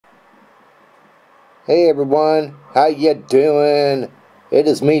Hey everyone, how you doing? It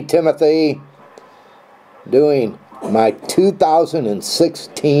is me, Timothy, doing my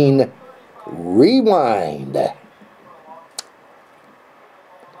 2016 Rewind.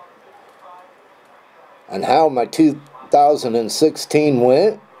 And how my 2016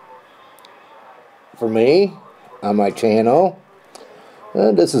 went for me on my channel.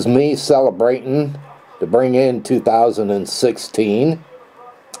 This is me celebrating to bring in 2016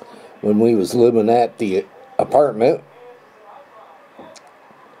 when we was living at the apartment.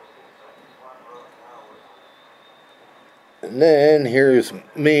 And then here's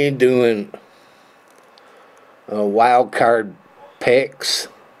me doing wild card picks.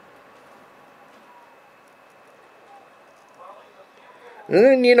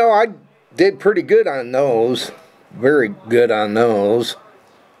 And then, I did pretty good on those. Very good on those.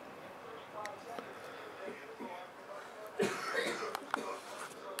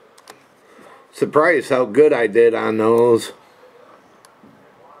 Surprised how good I did on those.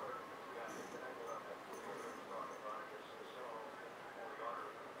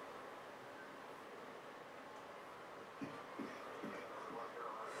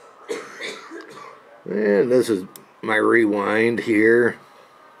 And this is my rewind here.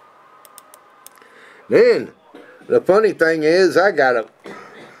 Then, the funny thing is, I got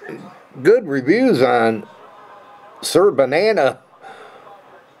good reviews on Sir Banana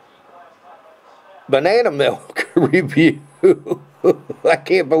Milk review. I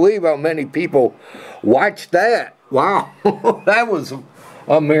can't believe how many people watched that. Wow, that was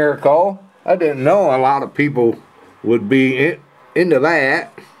a miracle. I didn't know a lot of people would be into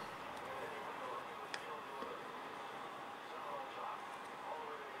that.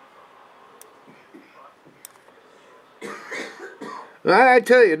 I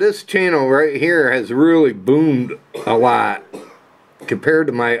tell you, this channel right here has really boomed a lot compared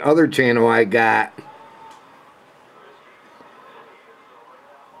to my other channel I got.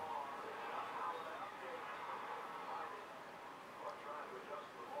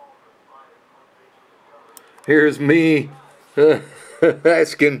 Here's me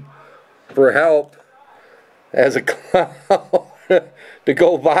asking for help as a clown to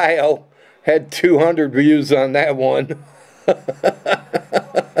go viral. Had 200 views on that one.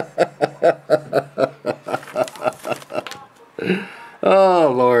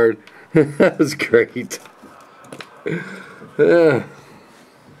 Oh Lord, that was great. That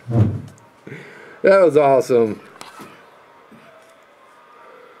was awesome.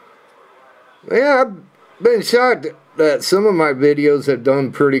 Yeah, I've been shocked that some of my videos have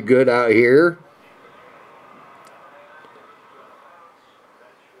done pretty good out here.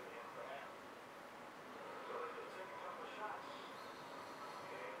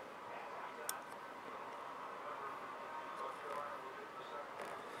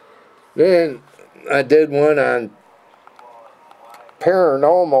 Then I did one on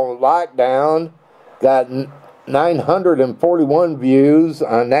paranormal lockdown. Got 941 views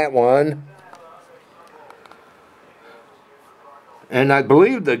on that one. And I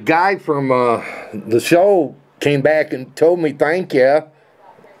believe the guy from the show came back and told me thank you.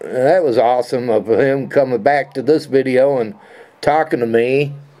 That was awesome of him coming back to this video and talking to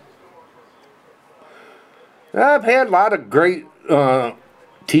me. I've had a lot of great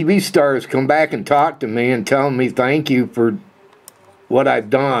TV stars come back and talk to me and tell me thank you for what I've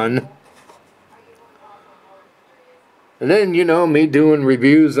done. And then, me doing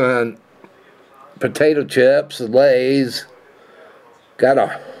reviews on potato chips, Lay's. Got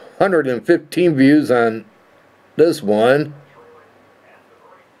 115 views on this one.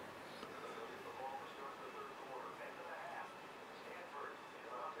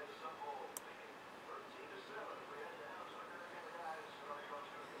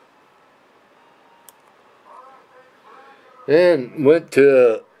 Then went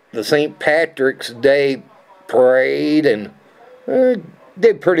to the St. Patrick's Day parade and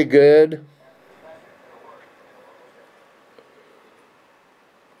did pretty good.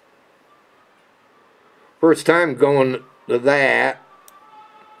 First time going to that.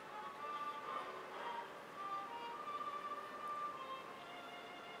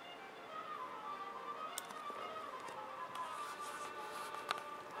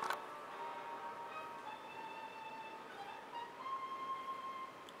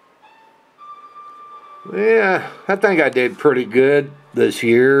 Yeah, I think I did pretty good this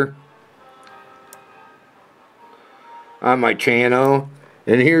year on my channel.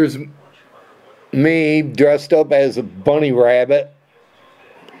 And here's me dressed up as a bunny rabbit.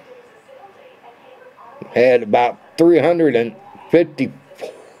 Had about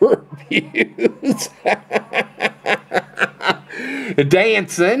 354 views.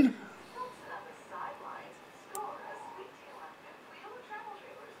 Dancing.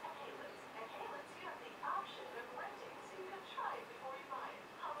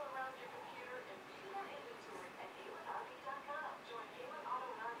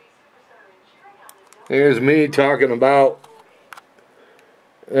 Here's me talking about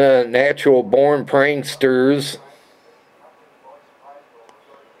natural born pranksters.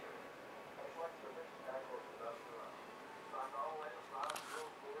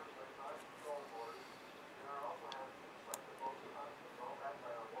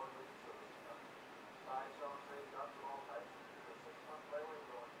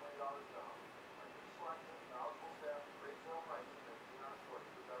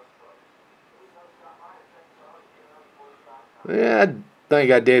 Yeah, I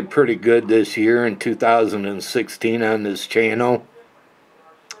think I did pretty good this year in 2016 on this channel.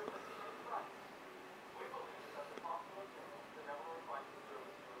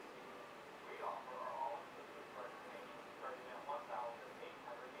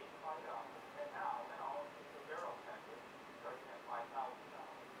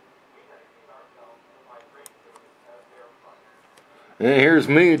 And here's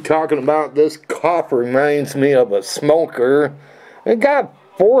me talking about this cough reminds me of a smoker. It got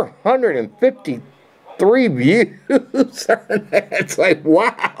 453 views on that. It's like,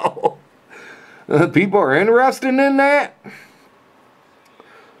 wow. People are interested in that.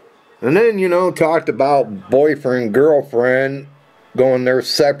 And then, you know, talked about boyfriend, girlfriend going their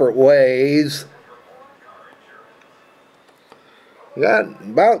separate ways. Got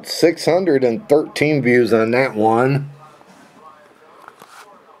about 613 views on that one.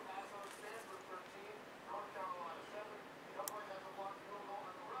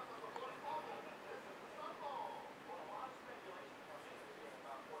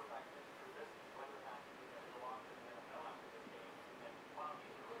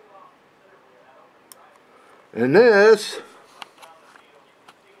 And this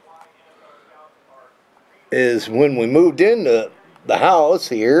is when we moved into the house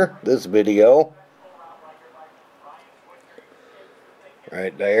here, this video.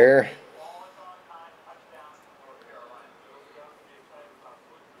 Right there.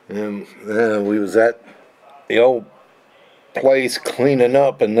 And we was at the old place cleaning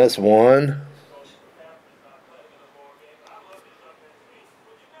up in this one.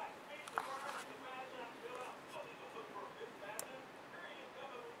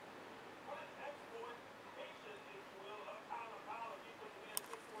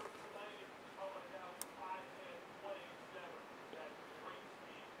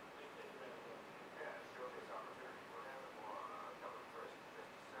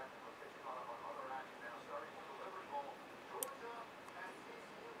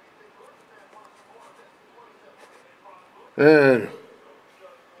 And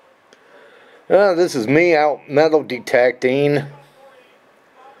this is me out metal detecting.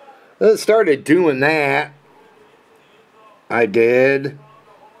 I started doing that. I did.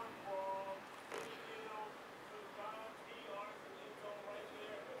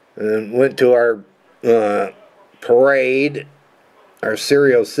 And went to our parade, our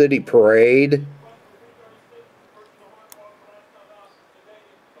Cereal City parade.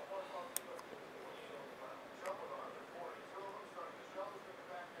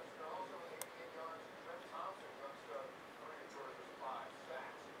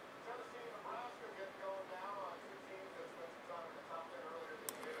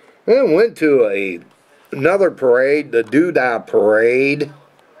 Then went to another parade, the Doodah Parade.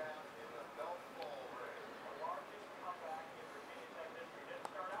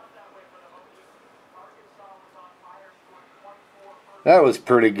 That was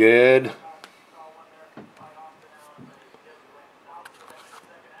pretty good.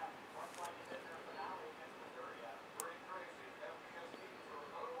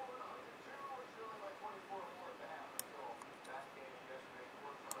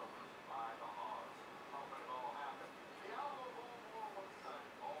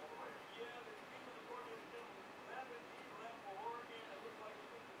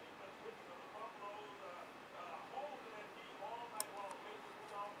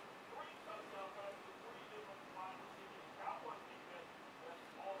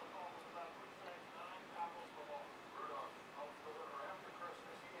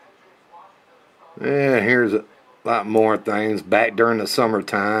 Yeah, here's a lot more things back during the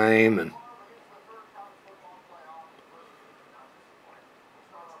summertime.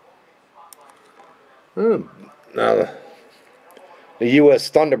 And now the U.S.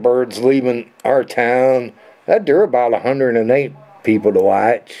 Thunderbirds leaving our town. That drew about 108 people to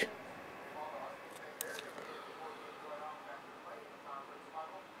watch.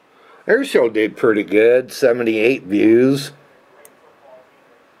 Their show did pretty good, 78 views.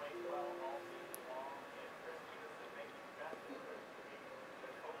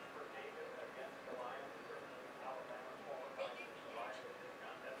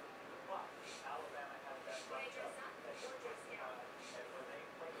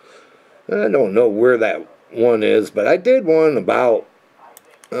 I don't know where that one is, but I did one about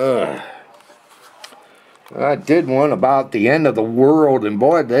the end of the world, and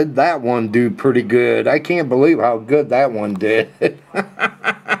boy, did that one do pretty good. I can't believe how good that one did.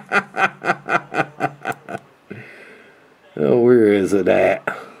 Oh, where is it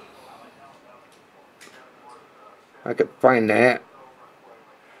at? I could find that.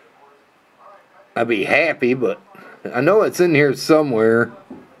 I'd be happy, but I know it's in here somewhere.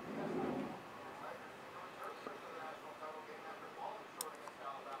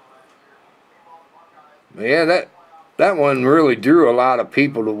 Yeah, that one really drew a lot of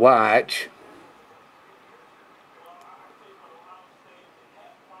people to watch.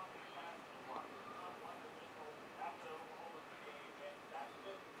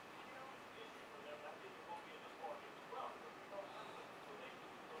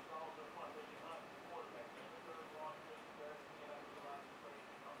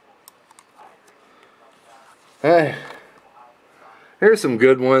 Here's some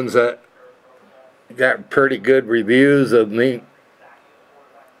good ones that got pretty good reviews of me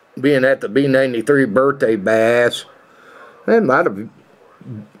being at the B93 birthday bash. And a lot of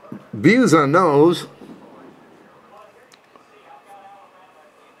views on those.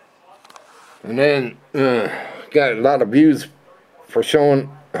 And then got a lot of views for showing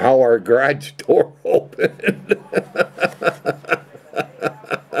how our garage door opened.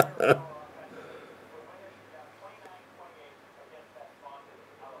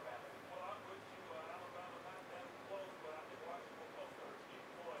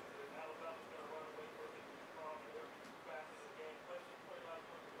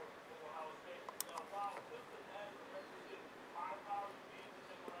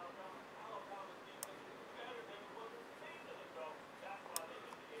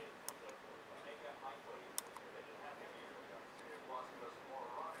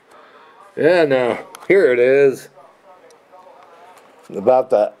 Yeah, now, here it is. About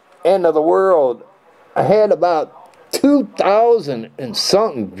the end of the world. I had about 2,000 and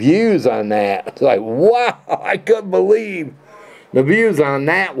something views on that. It's like, wow, I couldn't believe the views on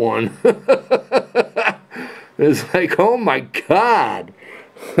that one. It's like, oh my God.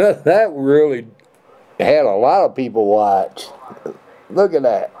 That really had a lot of people watch. Look at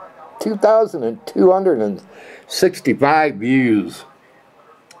that. 2,265 views.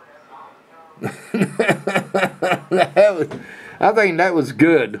 I think that was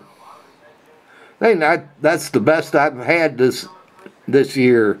good. I think that's the best I've had this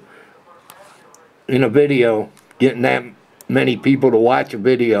year in a video, getting that many people to watch a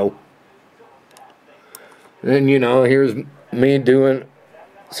video. And you know, here's me doing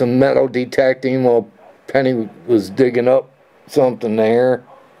some metal detecting while Penny was digging up something there.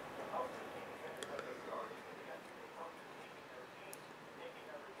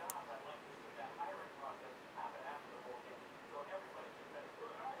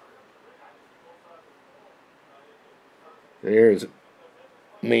 Here's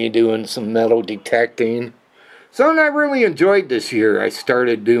me doing some metal detecting. Something I really enjoyed this year, I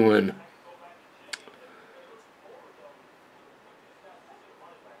started doing.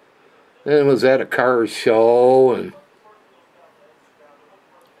 And was at a car show,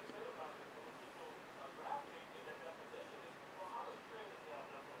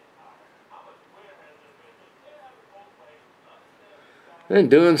 and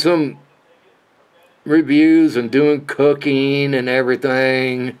doing some reviews and doing cooking and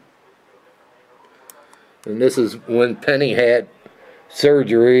everything. And this is when Penny had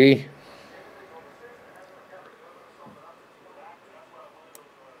surgery.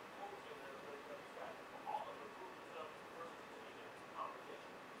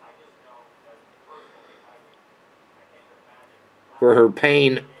 For her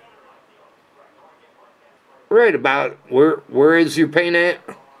pain. Right about where is your pain at?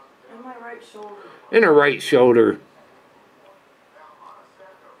 In my right shoulder. In her right shoulder.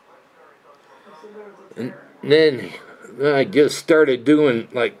 And then I just started doing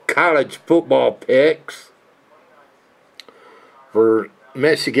like college football picks for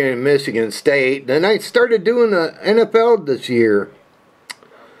Michigan and Michigan State. Then I started doing the NFL this year.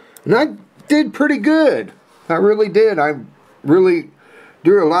 And I did pretty good. I really did. I really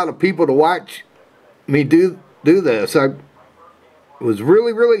drew a lot of people to watch me do this. I was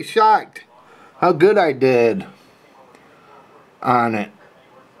really shocked how good I did on it.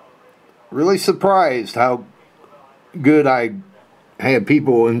 Really surprised how good I had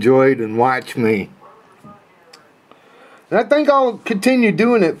people enjoyed and watch me. And I think I'll continue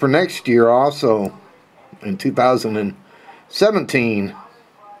doing it for next year also, in 2017.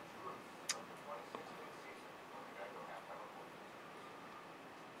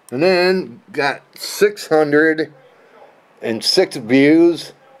 And then got 606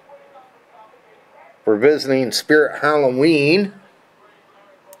 views for visiting Spirit Halloween.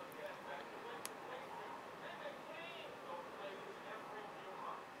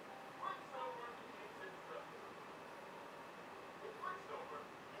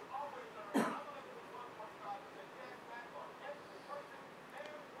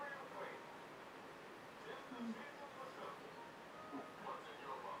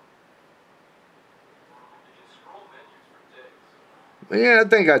 Yeah, I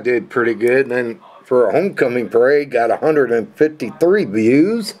think I did pretty good. And then for a homecoming parade, got 153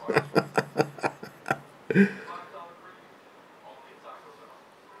 views.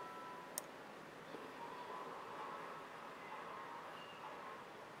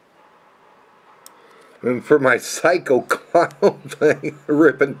 And for my Psycho Clown thing,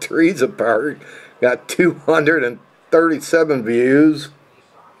 ripping trees apart, got 237 views.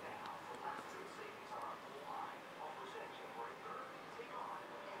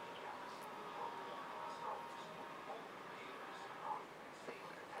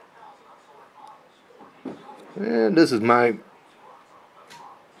 And this is my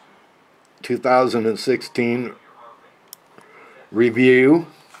 2016 review.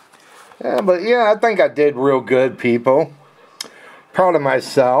 But yeah, I think I did real good, people. Proud of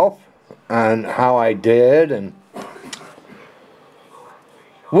myself on how I did, and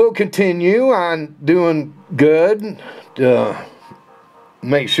we'll continue on doing good to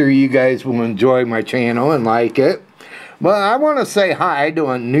make sure you guys will enjoy my channel and like it. But I want to say hi to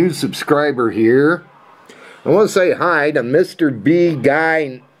a new subscriber here. I want to say hi to Mr. B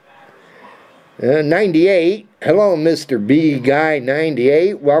Guy 98. Hello, Mr. B Guy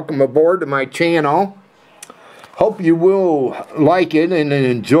 98. Welcome aboard to my channel. Hope you will like it and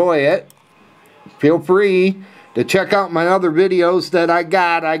enjoy it. Feel free to check out my other videos that I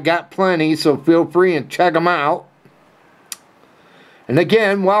got. I got plenty, so feel free and check them out. And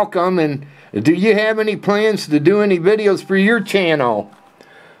again, welcome. And do you have any plans to do any videos for your channel?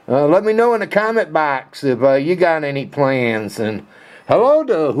 Let me know in the comment box if you got any plans. And hello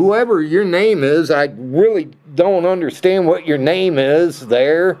to whoever your name is. I really don't understand what your name is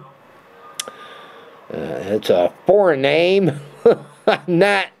there. It's a foreign name. I'm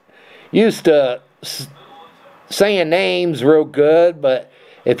not used to saying names real good, but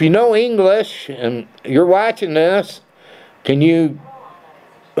if you know English and you're watching this, can you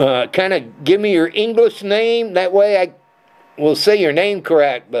kind of give me your English name? That way I will say your name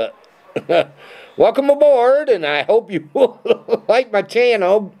correct. But welcome aboard, and I hope you will like my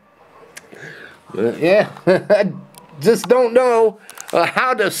channel. Yeah, I just don't know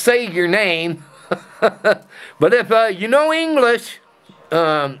how to say your name. But if you know English,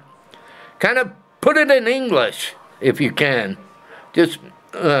 kind of put it in English if you can. Just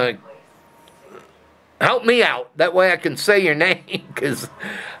help me out. That way I can say your name, because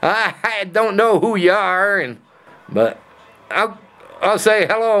I don't know who you are. But I'll say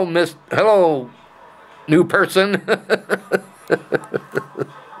hello, hello, new person.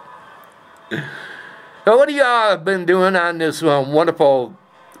 So what have y'all been doing on this wonderful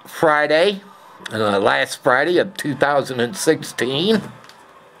Friday, last Friday of 2016?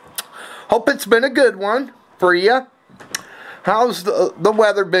 Hope it's been a good one for you. How's the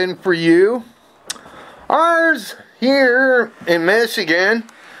weather been for you? Ours here in Michigan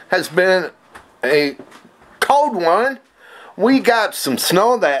has been a cold one. We got some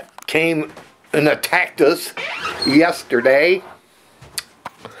snow that came and attacked us yesterday.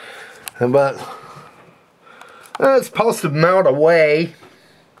 But it's supposed to melt away.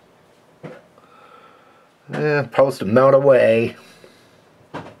 Yeah, supposed to melt away.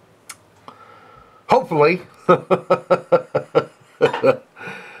 Hopefully.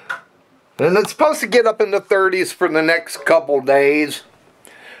 And it's supposed to get up in the 30s for the next couple days.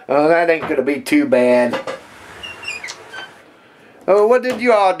 That ain't going to be too bad. What did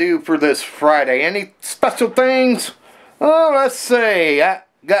you all do for this Friday? Any special things? Oh, let's see. I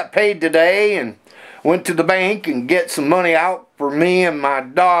got paid today and went to the bank and get some money out for me and my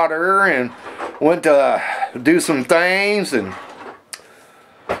daughter, and went to do some things, and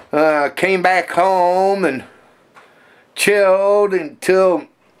came back home and chilled until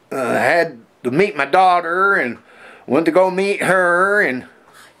I had to meet my daughter, and went to go meet her, and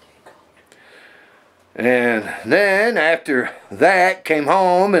then after that came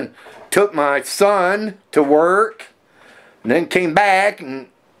home and took my son to work, and then came back and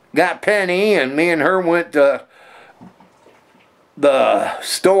got Penny, and me and her went to the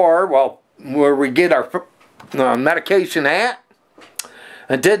store, well, where we get our medication at,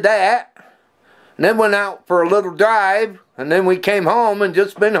 and did that. and then went out for a little drive, and then we came home and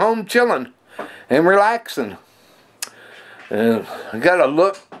just been home chilling and relaxing. I gotta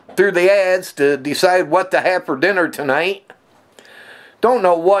look through the ads to decide what to have for dinner tonight. Don't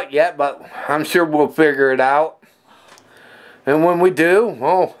know what yet, but I'm sure we'll figure it out. And when we do,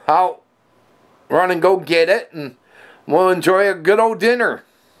 well, I'll run and go get it, and we'll enjoy a good old dinner.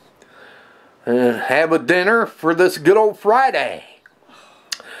 And have a dinner for this good old Friday.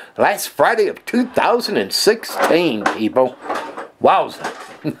 Last Friday of 2016, people. Wowza.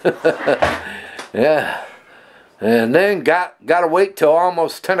 Yeah. And then gotta wait till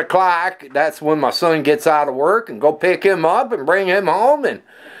almost 10 o'clock. That's when my son gets out of work, and go pick him up and bring him home. And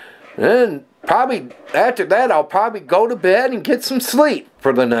then probably after that, I'll probably go to bed and get some sleep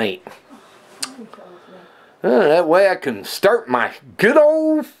for the night. That way I can start my good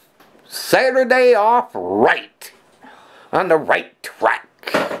old Saturday off right. On the right track.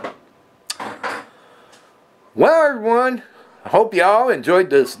 Well, everyone, I hope y'all enjoyed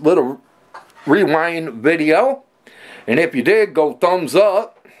this little rewind video. And if you did, go thumbs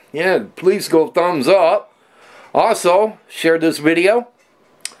up. Yeah, please go thumbs up. Also, share this video.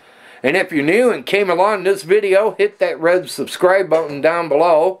 And if you're new and came along this video, hit that red subscribe button down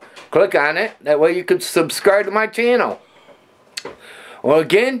below. Click on it. That way you can subscribe to my channel. Well,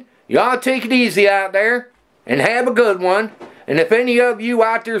 again, y'all take it easy out there. And have a good one. And if any of you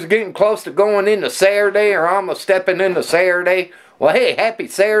out there is getting close to going into Saturday, or almost stepping into Saturday, well, hey, happy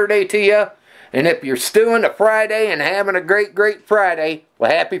Saturday to you. And if you're still into Friday and having a great, great Friday,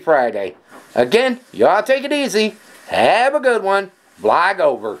 well, happy Friday. Again, y'all take it easy. Have a good one. Vlog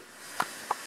over.